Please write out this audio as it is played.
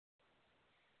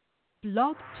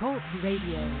Blog Talk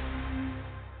Radio.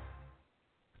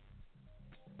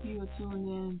 You are tuned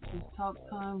in to Talk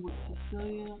Time with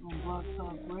Cecilia on Blog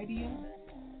Talk Radio.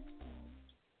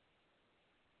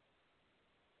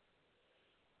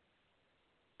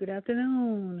 Good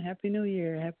afternoon. Happy New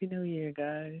Year. Happy New Year,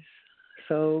 guys.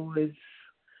 So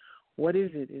what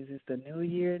is it? Is it the new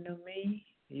year, new me?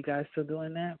 You guys still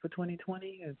doing that for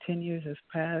 2020? 10 years has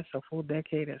passed, a full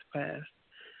decade has passed.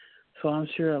 So I'm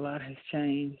sure a lot has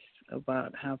changed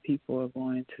about how people are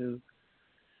going to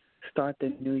start the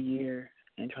new year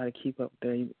and try to keep up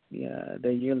their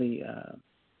yearly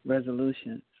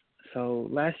resolutions. So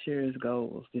last year's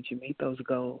goals, did you meet those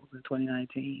goals in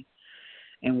 2019?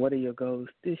 And what are your goals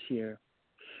this year?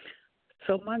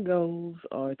 So my goals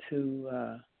are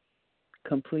to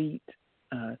complete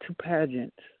 2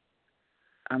 pageants.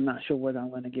 I'm not sure whether I'm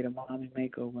going to get a mommy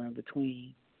makeover in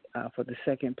between for the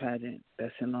second pageant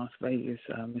that's in Las Vegas,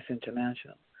 Miss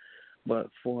International.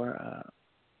 But for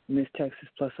Miss Texas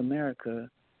Plus America,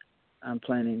 I'm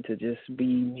planning to just be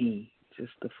me,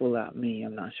 just the full-out me.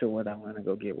 I'm not sure whether I'm going to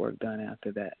go get work done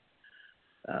after that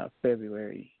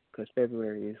February, because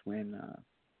February is when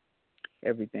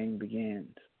everything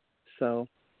begins. So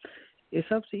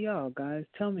it's up to y'all, guys.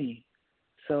 Tell me.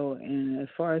 So, and as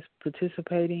far as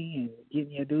participating and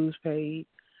getting your dues paid,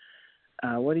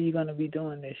 what are you going to be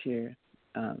doing this year?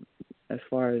 As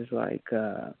far as like,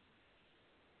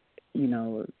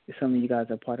 some of you guys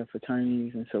are part of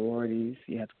fraternities and sororities.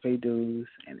 You have to pay dues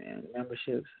and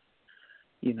memberships.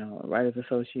 Writers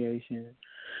Association,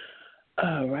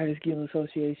 Writers Guild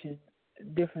Association,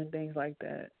 different things like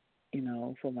that.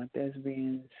 For my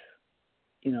thespians,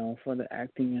 for the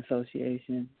Acting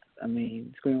Association,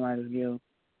 Screenwriters Guild.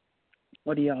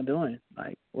 What are y'all doing?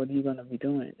 Like, what are you going to be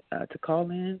doing? To call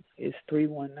in, it's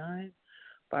 319-527-6777.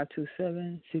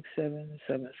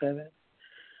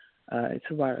 It's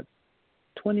about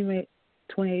 28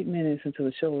 minutes until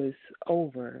the show is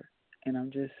over, and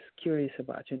I'm just curious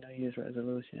about your New Year's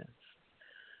resolutions.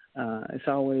 It's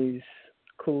always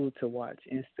cool to watch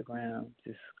Instagram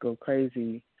just go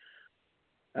crazy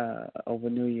over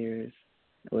New Year's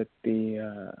with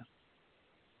the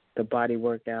body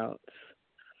workouts,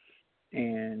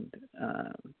 and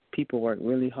people work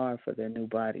really hard for their new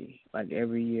body, like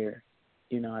every year.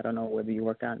 I don't know whether you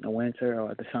work out in the winter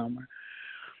or the summer,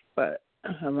 but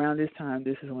around this time,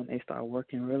 this is when they start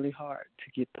working really hard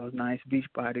to get those nice beach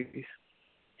bodies.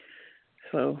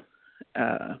 So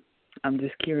I'm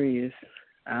just curious.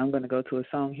 I'm going to go to a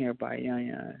song here by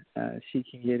Yanya. She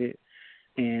Can Get It,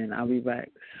 and I'll be back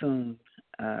soon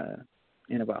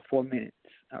in about 4 minutes.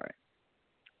 All right.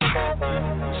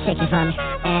 Shake it for me,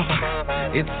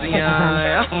 It's the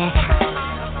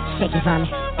shake it for me,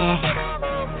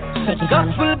 shake it for me,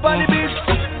 Gospel Body Beat.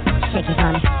 shake it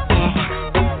for me,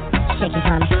 shake it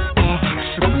for me,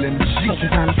 Triple M G. shake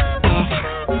it for me,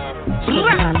 shake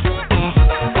it for me.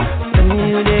 A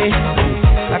new day,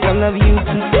 I can love you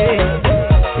today.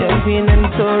 Your pain and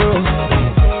sorrow,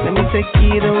 let me take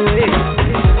it away.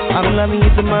 I'm loving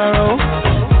you tomorrow,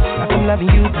 I'm loving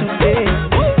you today.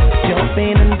 Your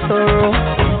pain and sorrow,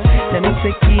 let me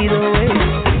take it away.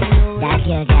 That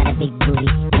girl got a big booty,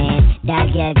 man.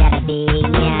 That girl got a big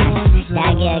ass.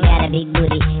 That girl got a big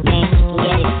booty, man. She can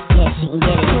get it, yeah, she can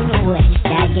get it. Boy,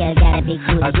 that girl got a big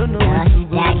booty. I don't know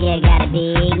that girl got a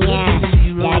big ass.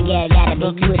 That girl got a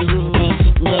big booty, man.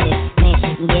 She can get it, man. She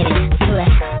can get it. Boy,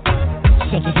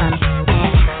 shake it for me,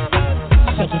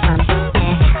 shake it for me,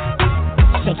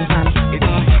 shake it for me. Shake it for me, shake it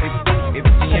for me, shake it for me.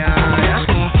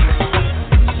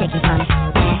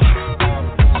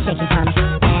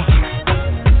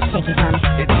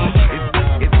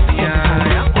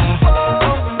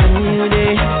 A new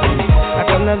day, I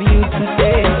can love you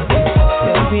today.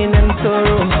 Your pain and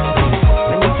sorrow,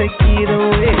 let me take it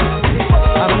away.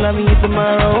 I'm loving you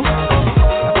tomorrow,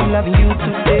 I'm loving you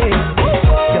today.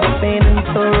 Your pain and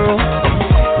sorrow,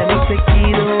 let me take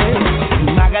it away.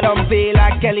 Maga don't feel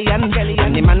like Kellyanne.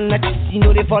 The man that you see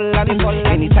know they fall on.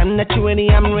 Anytime that you ready,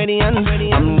 I'm ready and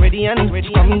I'm ready and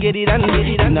come get it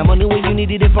and the money when you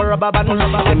need it for a baban.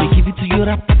 Let me give it to you,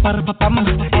 rap pa pa pam,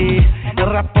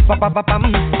 rap pa pa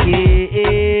pam,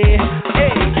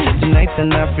 Tonight's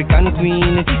an African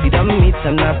queen, you don't miss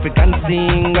an African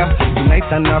singer.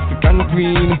 Tonight's an African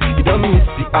queen, you don't miss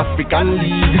the African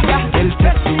lead. They'll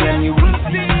test me and you will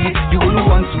see, you will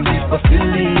want to live but still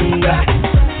linger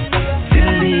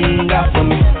for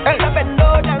me. Hey, bend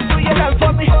down and do your dance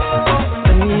for me. A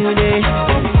new day,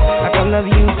 I can love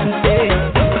you today.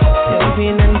 Your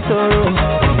pain and sorrow,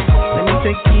 let me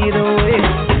take it away.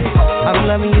 I'm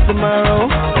loving you tomorrow,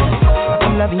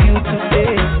 I'm loving you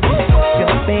today. Your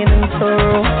pain and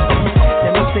sorrow,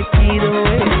 let me take it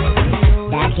away.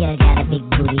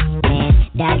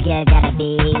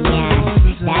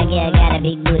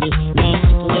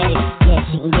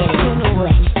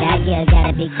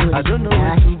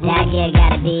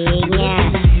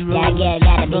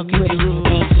 big booty.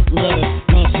 Man, she can get it.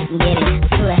 Man, she can get it.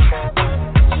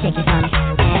 Shake it for me.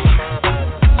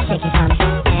 Shake it for me.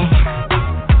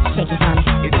 Shake it for me.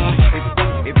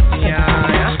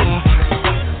 Yeah.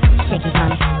 Shake it for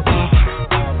me. Shake it for me.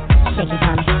 Shake it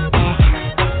for me.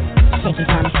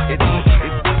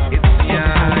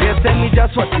 Yeah. Tell me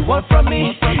just what you want from me.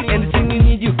 Anything you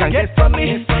need, you can get from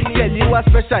me. Girl, you are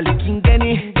special, King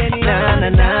Denny. Na na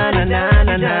na na na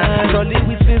na na. Solid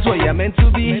with things where you're meant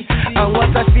to be. And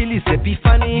what I feel is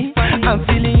epiphany. I'm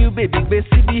feeling you, baby,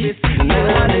 baby.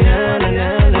 Na na na na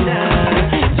na na.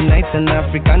 Tonight's an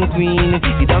African queen.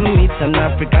 You don't miss an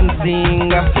African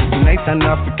singer. Tonight's an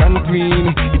African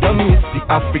queen. You don't miss the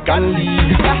African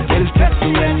league. Girl, test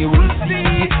me and you will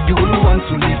see. You will want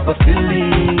to live but still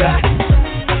linger.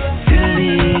 Still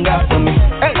linger for me.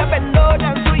 Hey, I bend low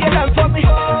down so you dance for me. A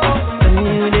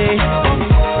new day,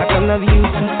 I can love you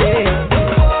today.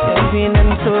 You're queen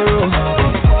and sorrow.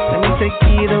 Let me take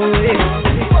it away.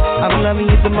 I'm loving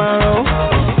you tomorrow.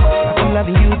 I'm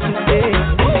loving you today.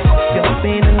 You're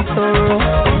pain and sorrow.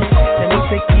 Let me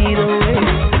take it away.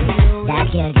 That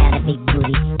girl got a big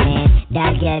booty, man.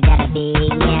 That girl got a big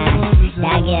yeah.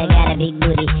 That girl got a big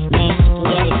booty, man. She can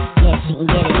get it, yeah, she can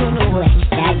get it.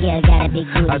 That girl got a big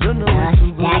booty,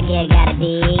 that girl got a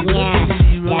big yeah.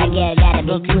 That girl got a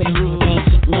big booty, man.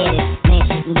 She can get it, man.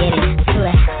 She can get it.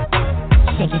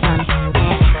 Shake it for me,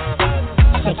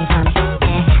 shake it for me,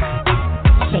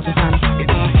 shake it for me.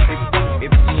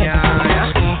 Yeah.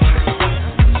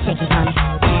 Shake it for me,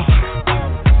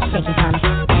 shake it for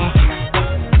me,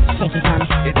 shake it for me.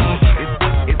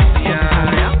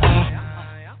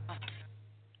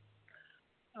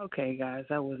 Okay, guys,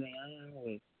 that was Ian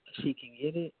with She Can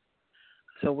Get It.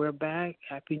 So we're back.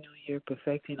 Happy New Year,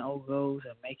 perfecting old goals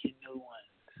and making new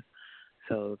ones.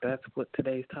 So that's what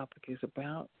today's topic is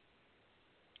about.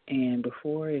 And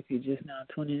before, if you're just now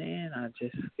tuning in, I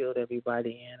just filled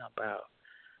everybody in about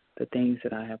the things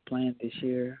that I have planned this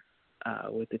year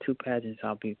with the 2 pageants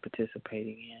I'll be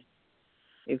participating in.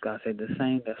 If God said the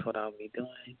same, that's what I'll be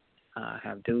doing. I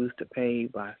have dues to pay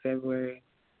by February.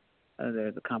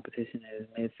 The competition is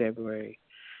mid-February.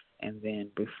 And then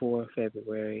before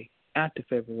February, after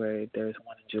February, there's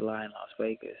one in July in Las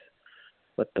Vegas.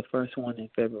 But the first one in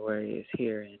February is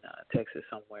here in Texas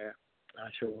somewhere.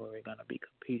 Not sure where we're going to be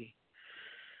competing.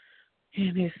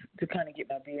 And it's to kind of get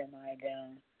my BMI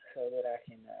down so that I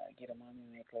can get a mommy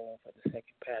makeover for the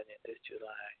second pageant this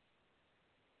July.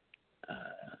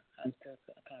 I'm still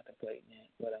contemplating it,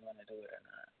 whether I'm going to do it or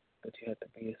not. But you have to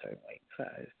be a certain weight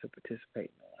size to participate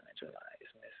in the one in July.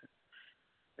 It's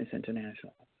Miss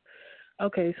International.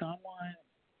 Okay, so I'm on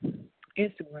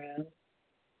Instagram.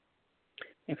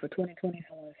 And for 2020,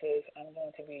 someone says,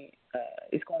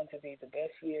 it's going to be the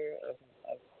best year of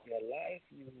your life.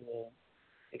 You will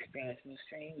experience new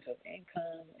streams of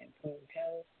income, improved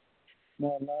health,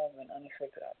 more love, and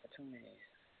unexpected opportunities.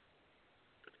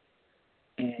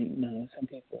 And, some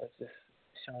people are just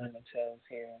showing themselves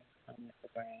here on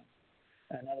Instagram.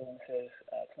 Another one says,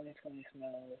 2020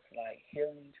 smells like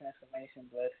healing, transformation,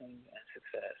 blessings, and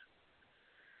success.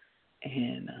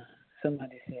 And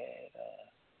somebody said,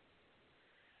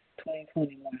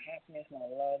 2020, more happiness, more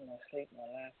love, more sleep, more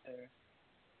laughter,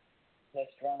 less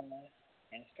drama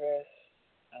and stress.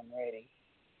 I'm ready.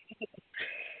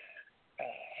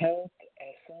 Health,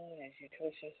 as soon as you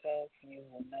twist yourself, you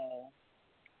will know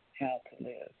how to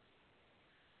live.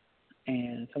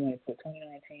 And somebody put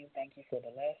 2019, thank you for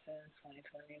the lessons.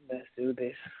 2020, let's do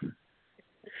this.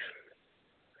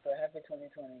 So happy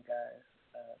 2020, guys.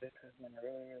 This has been a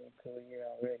really, really cool year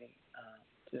already.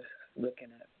 Just looking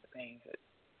at the things that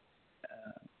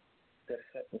are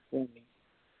set before me.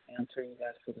 And I'm sure you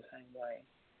guys feel the same way.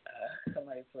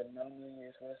 Somebody put no New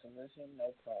Year's resolution,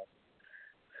 no problem.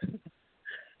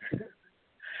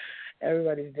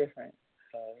 Everybody's different.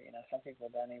 So, some people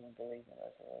don't even believe in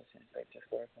resolutions. They just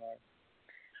work hard.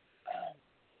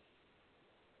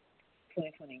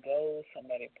 2020 goals,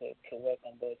 somebody put to work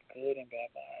on both good and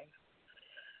bad vibes,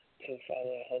 to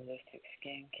follow a holistic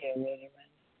skincare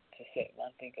regimen, to set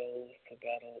monthly goals, to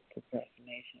battle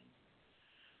procrastination,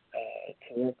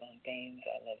 to work on things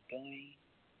I love doing,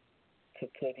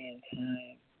 to put in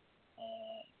time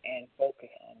and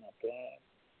focus on my blog,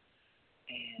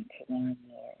 and to learn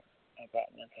more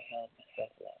about mental health and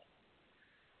self-love.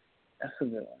 That's a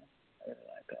good one. I really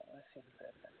like that one. Let's see who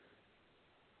said that.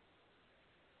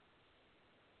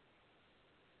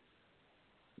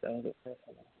 That was a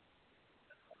person.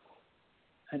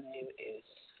 Her name is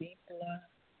Sheila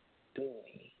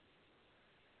Dewey.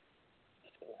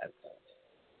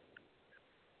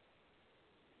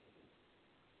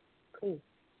 Cool.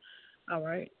 All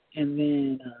right. And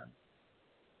then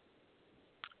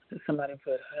Somebody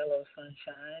put hello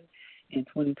sunshine in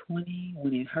 2020.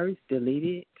 When it hurts, delete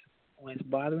it. When it's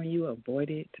bothering you, avoid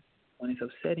it. When it's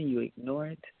upsetting you, ignore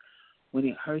it. When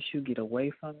it hurts you, get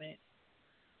away from it.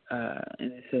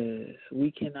 And it says,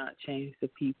 we cannot change the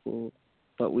people,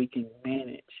 but we can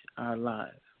manage our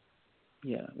lives.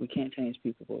 Yeah, we can't change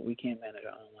people, but we can manage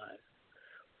our own lives.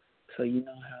 So you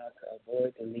know how to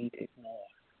avoid, delete, ignore,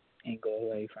 and go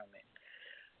away from it.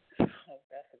 So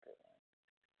that's a good one.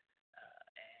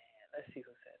 And let's see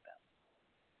who said that.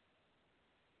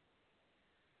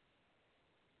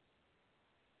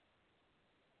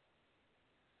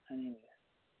 Her name is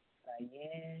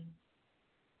Diane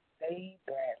A.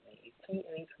 Bradley,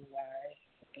 THYBRADLEY,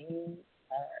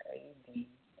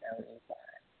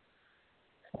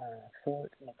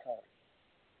 Fort McCarty.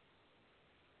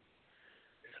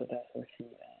 So that's what she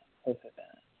posted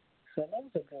that. So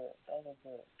those are good.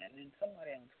 And then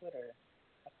somebody on Twitter,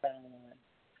 I found one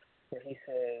where he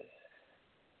says,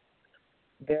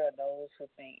 there are those who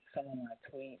think some of my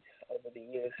tweets over the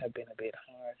years have been a bit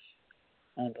harsh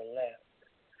on the left.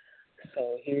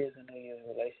 So here's a New Year's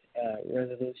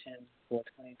resolution for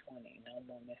 2020. No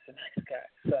more Mr. Nice Guy.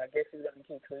 So I guess he's going to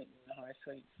keep tweeting the harsh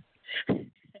tweets.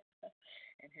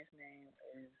 And his name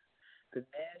is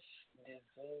Dinesh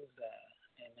D'Souza.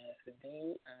 And that's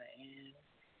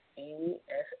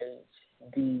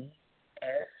DINESHDSOUZA.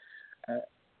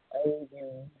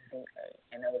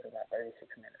 And that was about 36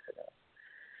 minutes ago.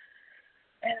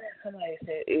 And then somebody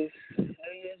said, it's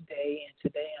New Year's Day, and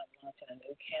today I'm launching a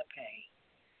new campaign.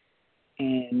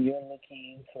 And you're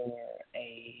looking for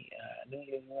a New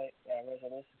Year's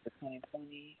resolution for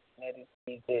 2020, let it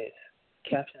be this.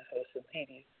 Caption social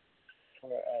media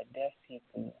for deaf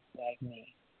people like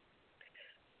me.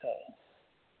 So,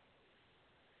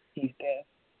 he's deaf,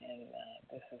 and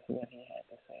this is what he had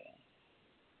to say.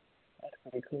 That's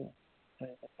pretty cool.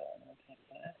 That's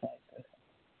like this one.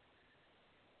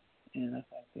 And that's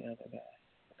like the other guy.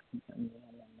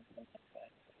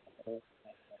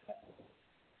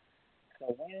 So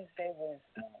Wednesday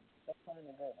wisdom. Let's find a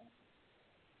good one.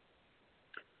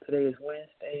 Today is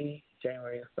Wednesday,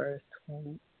 January 1st,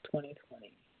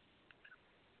 2020.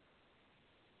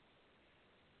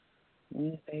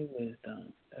 Wednesday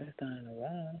wisdom. That's time to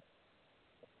rise.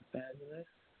 Fabulous.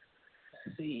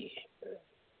 Let's see.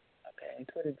 Okay,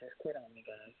 Twitter just quit on me,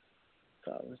 guys.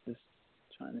 So I was just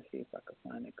trying to see if I could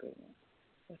find a good one.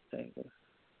 Let's take this.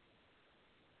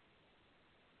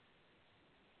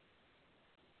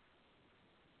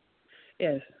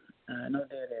 Yes, no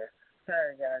dead there.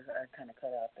 Sorry, guys, I kind of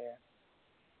cut out there.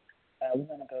 We're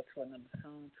going to go to another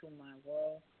song, To My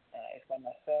World. It's by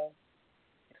myself.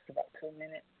 It's about 2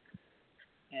 minutes.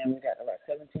 And we got about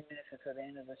 17 minutes until the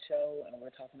end of the show, and we're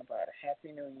talking about a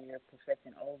Happy New Year,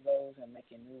 perfecting old goals and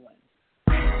making new ones.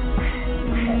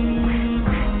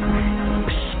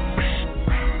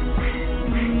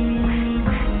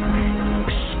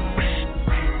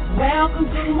 Welcome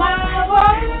to my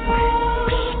world.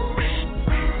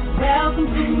 Welcome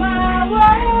to my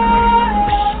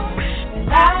world. And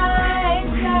I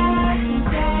just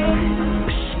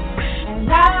change.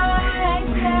 And I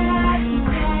just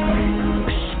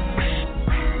change.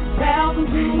 Welcome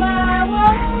to my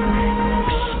world.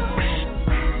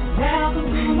 Welcome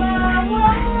to my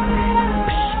world.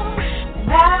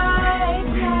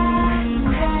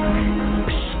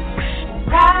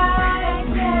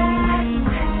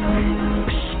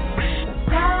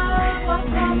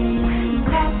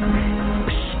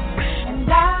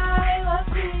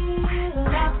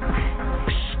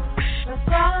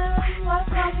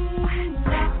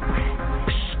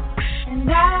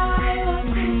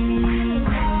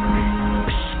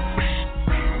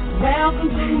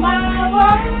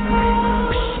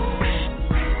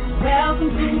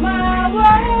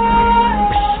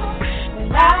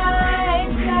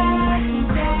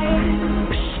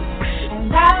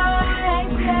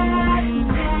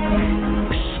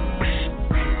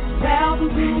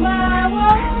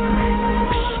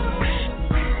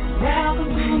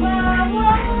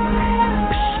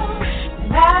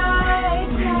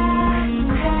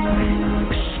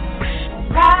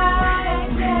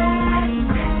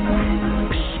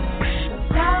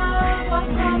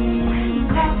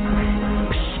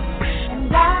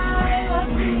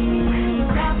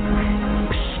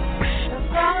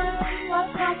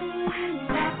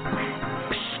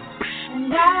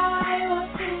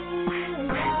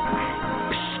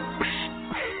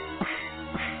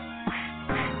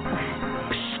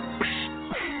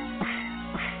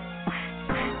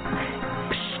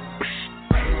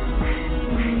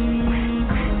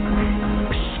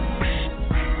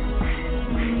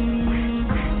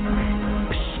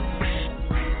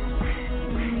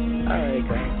 right,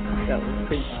 guys. That was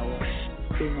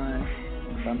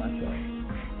by myself.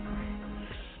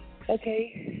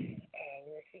 Okay.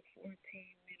 We're 14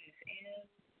 minutes in.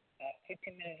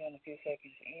 15 minutes and a few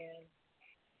seconds in.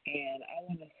 And I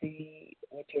want to see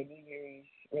what your New Year's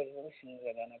resolutions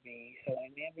are going to be. So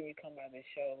whenever you come by the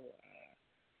show,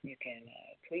 you can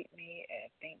tweet me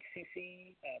at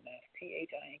ThinkCC, that's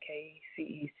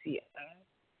ThinkCeci,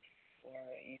 or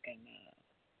you can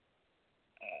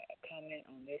comment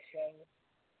on this show,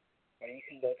 or you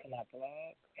can go to my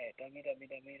blog at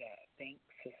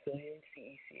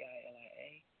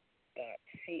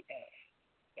www.thinkcecilia.cf.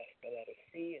 That's the letter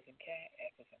C as in cat,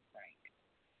 F as in Frank.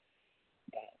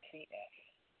 .cf.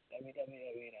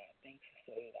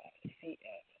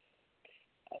 www.thinkcecilia.cf.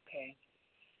 Okay.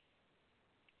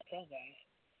 So guys,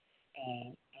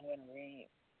 I'm going to read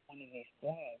one of these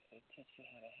blogs that teach you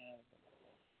how to have,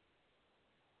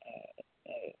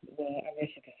 well, I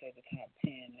guess you could say the top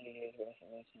 10 New Year's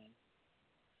resolutions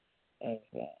of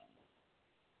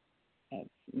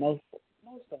most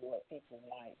of what people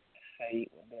might say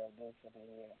they'll do for the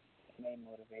year. It may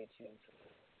motivate you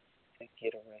to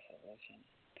get a resolution,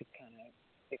 to kind of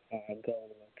pick a goal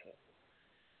or two.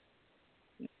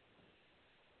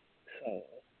 So,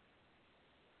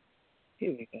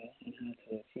 here we go on how to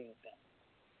achieve them.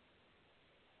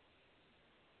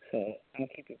 So,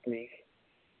 I'll keep it brief.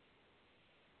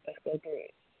 Let's go through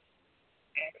it.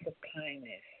 Acts of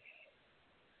kindness.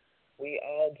 We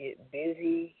all get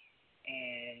busy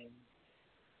and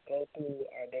go through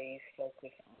our days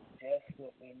focused on just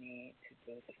what we need to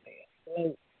do to stay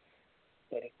afloat.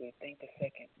 But if we think a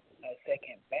second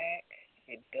back,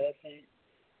 it does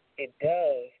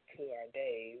to our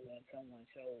day when someone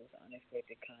shows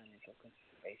unexpected kindness or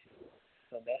consideration.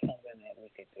 So that's something that we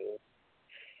could do.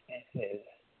 And it says,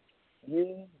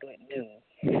 new but new.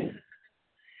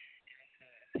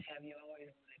 Have you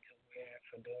always wanted to wear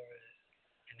fedoras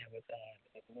and never thought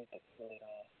if you could pull it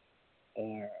off?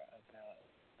 Or about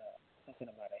something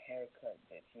about a haircut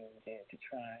that you did to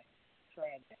try to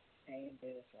change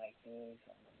this like these,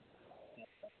 like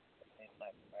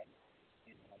right.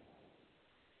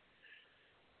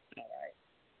 All right.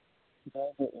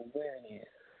 Global awareness.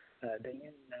 Do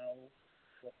you know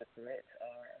what the threats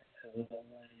are to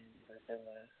lowland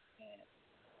gorillas and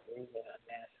Ruga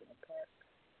National Park,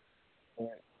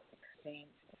 or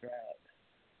extinct drought,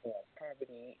 or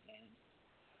poverty in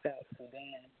South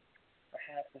Sudan?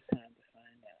 Perhaps it's time to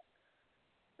find out.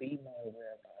 Be more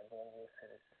aware of our global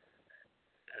citizens.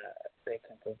 They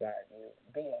can provide you.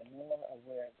 Be a more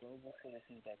aware global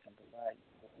citizens that can provide you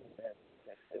with better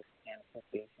perspective and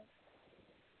appreciation.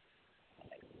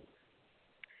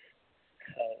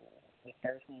 So the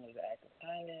first one was act of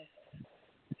kindness.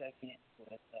 Second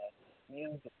was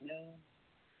music new.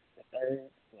 The third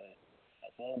was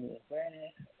global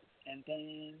awareness. And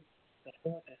then the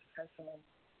fourth is personal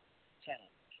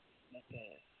challenge. It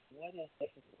says, what is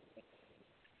difficult?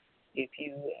 If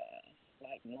you,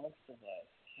 like most of us,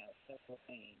 have several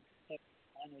things, pick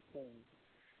one or two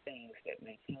things that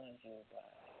may challenge you by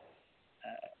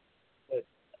with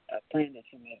a plan that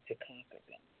you make to conquer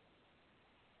them.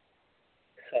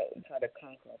 So try to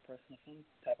conquer some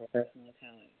type of personal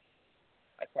challenge.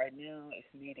 Like right now, it's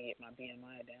me to get my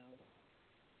BMI down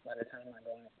by the time I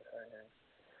go in for surgery.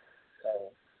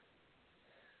 So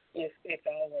if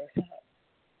all works out,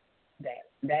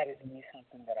 that is me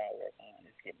something that I work on,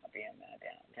 is get my BMI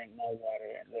down. Drink more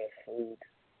water and less food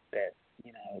that,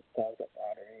 clogs up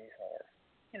arteries, or,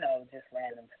 just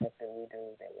random stuff that we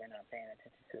do that we're not paying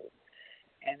attention to.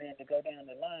 And then to go down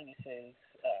the line, it says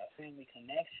family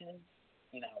connection.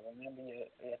 Remember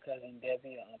your cousin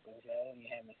Debbie or Uncle Joe, and you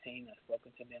haven't seen or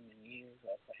spoken to them in years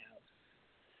or perhaps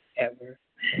ever.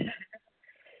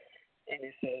 And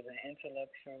it says an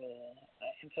intellectual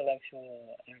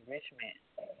enrichment.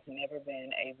 Never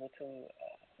been able to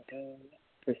do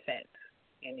percent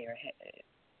in your head,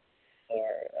 or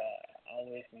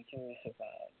always been curious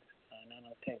about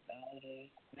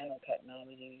nanotechnology.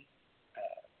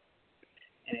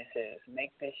 And it says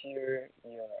make this year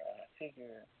your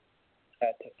figure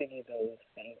to figure those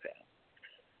things out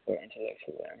for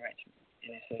intellectual enrichment.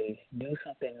 And it says do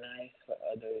something nice for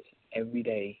others every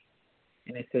day.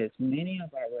 And it says many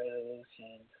of our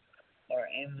resolutions are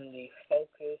inwardly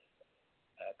focused,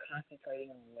 concentrating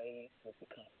on ways to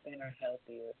become thinner,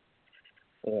 healthier,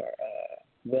 or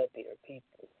wealthier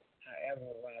people.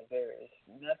 However, while there is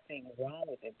nothing wrong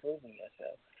with improving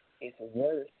yourself, it's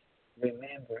worth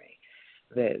remembering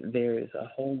that there is a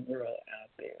whole world out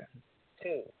there,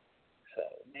 too. So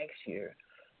next year,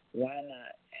 why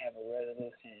not have a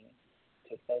resolution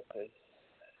to focus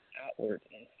outward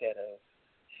instead of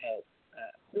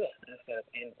instead of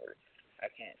inward. I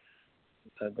can't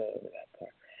go over that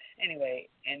part. Anyway,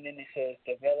 and then it says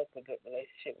develop a good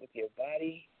relationship with your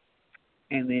body.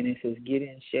 And then it says get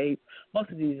in shape.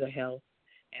 Most of these are health.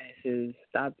 And it says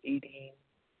stop eating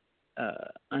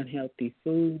unhealthy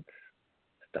foods.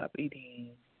 Stop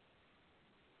eating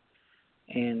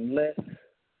and less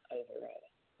overall.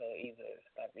 So either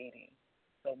stop eating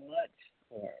so much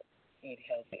or eat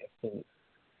healthier foods.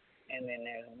 And then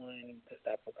there's one to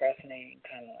stop procrastinating,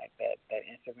 kind of like that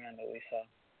Instagram that we saw.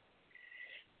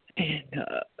 And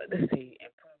let's see,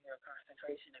 improve your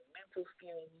concentration and mental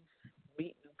skills,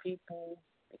 meet new people,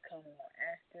 become more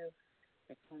active,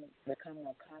 become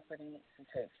more confident, and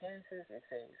take chances. It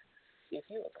says, if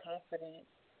you are confident,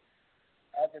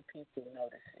 other people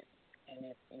notice it. And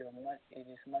it is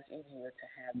much easier to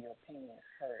have your opinions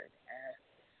heard. Ask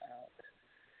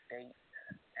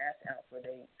out for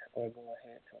dates, or go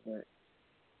ahead to work.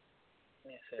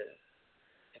 And it says,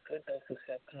 a good dose of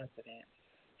self-confidence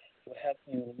will help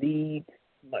you lead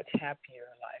much happier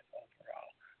life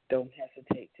overall. Don't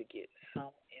hesitate to get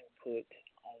some input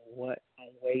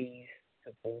on ways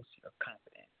to boost your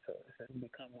confidence. So it says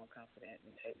become more confident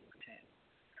and take more chance.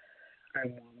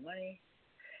 Earn more money.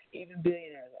 Even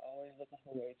billionaires are always looking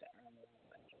for ways to earn more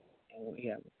money. And we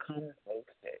have common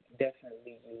folks that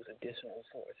definitely use additional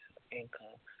sources of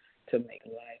income to make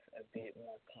life a bit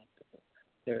more comfortable.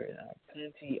 There are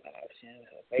plenty of options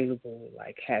available,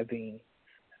 like having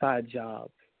side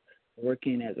jobs,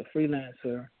 working as a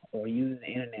freelancer, or using the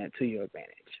internet to your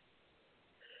advantage.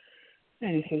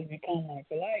 And it says become more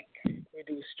polite,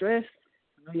 reduce stress.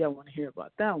 I know y'all want to hear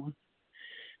about that one.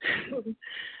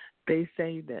 They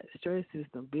say that stress is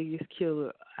the biggest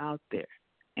killer out there,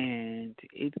 and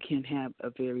it can have a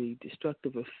very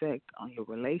destructive effect on your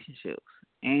relationships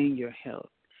and your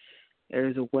health. There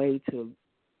is a way to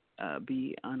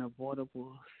be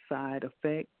unavoidable side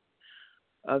effect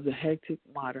of the hectic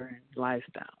modern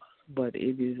lifestyle, but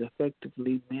it is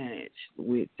effectively managed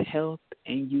with health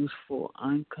and useful,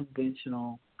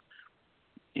 unconventional,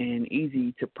 and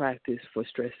easy to practice for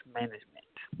stress management.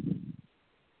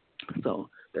 So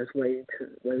there's ways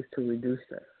to reduce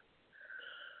stress.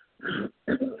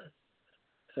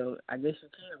 So I guess you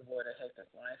can avoid a hectic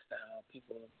lifestyle,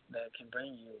 people that can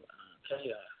bring you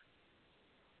chaos.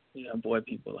 You avoid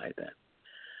people like that.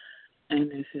 And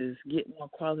this is get more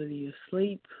quality of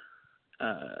sleep.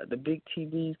 The big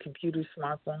TVs, computers,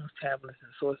 smartphones, tablets,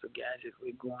 and sorts of gadgets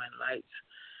with glowing lights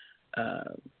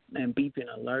and beeping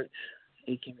alerts.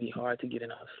 It can be hard to get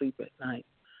enough sleep at night.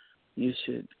 You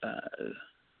should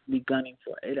be gunning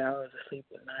for 8 hours of sleep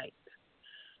at night.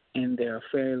 And there are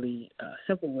fairly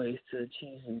simple ways to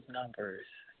achieve these numbers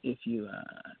if you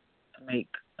make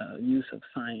use of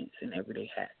science and everyday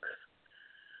hacks.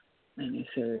 And it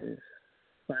says,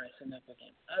 find a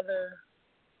significant other.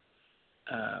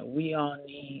 We all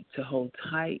need to hold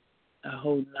tight,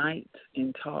 hold night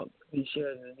and talk and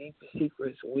share the deepest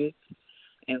secrets with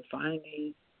and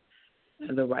finding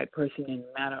the right person in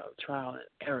a matter of trial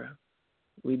and error.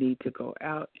 We need to go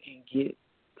out and get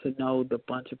to know the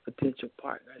bunch of potential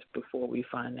partners before we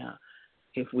find out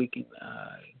if we can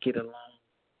get along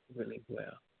really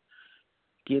well.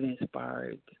 Get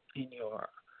inspired in your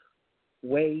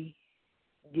way.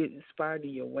 Get inspired in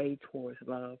your way towards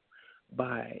love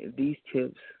by these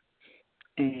tips.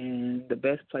 And the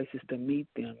best place is to meet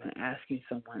them and asking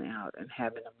someone out and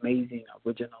have an amazing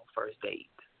original first date.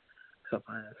 So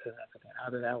find a significant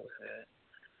other. That was it.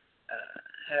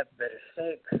 Have better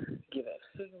sex, give up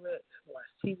cigarettes,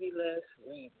 watch TV less,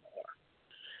 read more.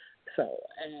 So,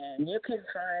 and you can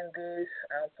find this,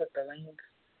 I'll put the link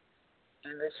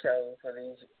in the show for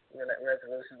these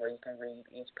resolutions where you can read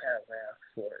each paragraph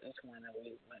for each one that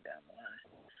we went down the line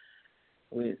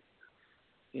with.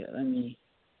 Yeah, let me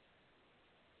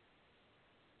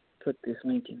put this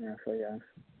link in there for y'all.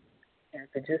 And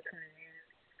for just tuning in,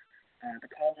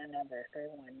 the call-in number is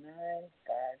 319-527-6777.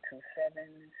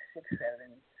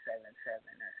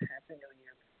 That's Happy New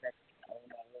Year, respecting old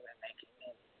dollar and making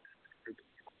millions.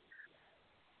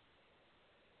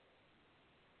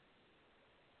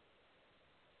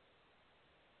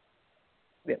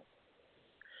 Yeah.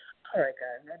 All right,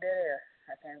 guys, no dead air.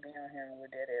 I can't be on here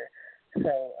with dead air.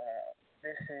 So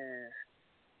this is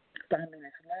 5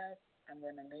 minutes left. I'm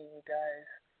going to leave you guys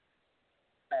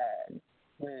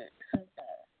with some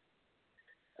thoughts.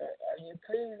 Are you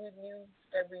pleased with you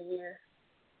every year,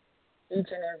 each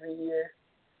and every year,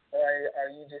 or are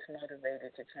you just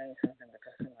motivated to change something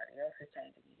because somebody else is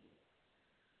changing it?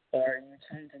 Or are you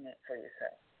changing it for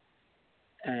yourself?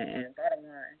 And bottom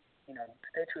line,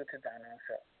 stay true to thine own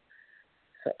self.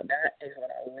 So that is what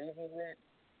I'll leave you with,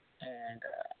 and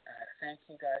thank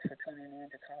you guys for tuning in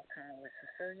to Talk Time with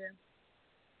Cecilia.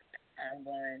 I'm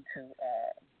going to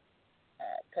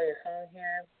play a song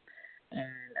here.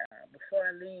 And before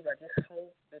I leave, I just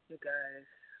hope that you guys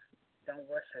don't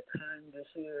rush your time this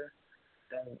year.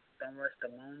 Don't rush the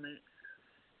moment.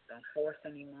 Don't force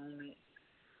any moment.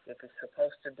 If it's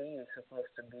supposed to be, it's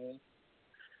supposed to be.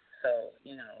 So,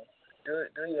 do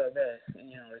your best.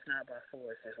 It's not by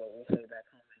force, is what we say back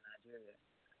home in Nigeria.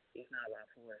 It's not by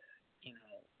force.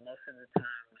 Most of the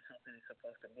time when something is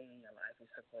supposed to be in your life,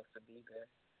 it's supposed to be there.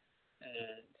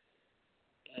 And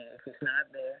if it's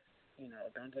not there,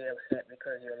 don't get upset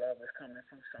because your love is coming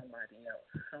from somebody else.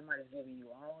 Somebody's giving you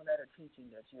all that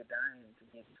attention that you're dying to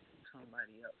give to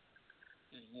somebody else.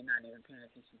 And you're not even paying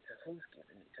attention to who's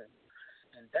giving it to you.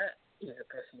 And that is the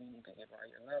person you need to give all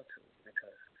your love to,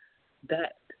 because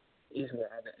that is where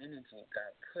all the energy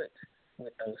got put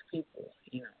with those people.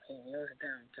 He used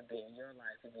them to be in your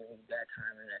life and give you that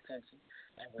time and attention.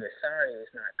 And we're sorry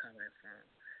it's not coming from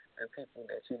the people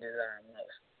that you desire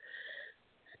most.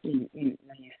 When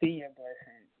you see your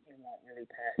blessing, you won't really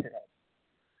pass it up.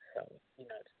 So,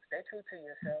 stay true to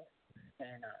yourself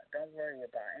and don't worry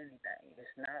about anything.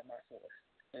 It's not by force.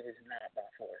 It is not by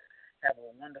force. Have a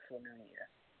wonderful new year.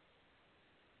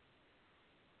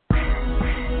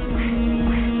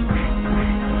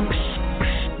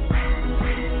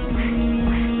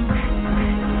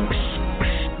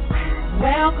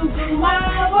 Welcome to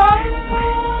my world.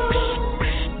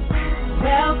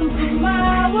 Welcome to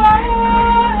my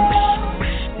world.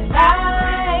 And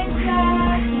I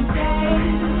accept and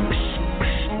change.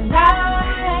 And I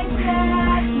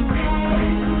accept and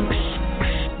change.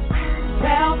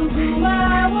 Welcome to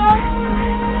my world.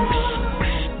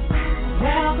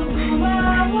 Welcome to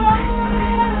my world.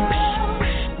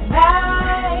 And I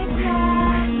accept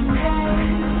and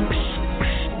change.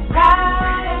 And I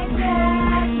accept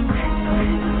and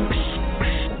change.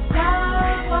 The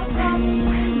sun was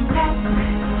coming back.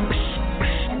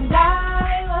 And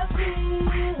I was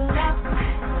feeling up.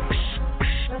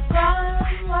 The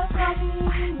sun was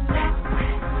coming back.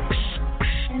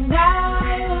 And I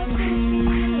was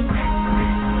feeling up.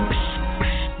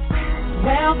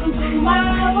 Welcome to my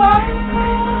world.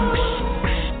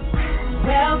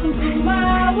 Welcome to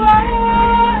my world.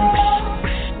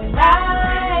 And I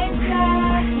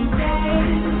accept and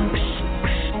change.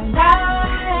 And I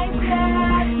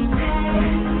accept and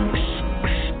change.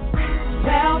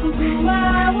 Welcome to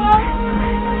my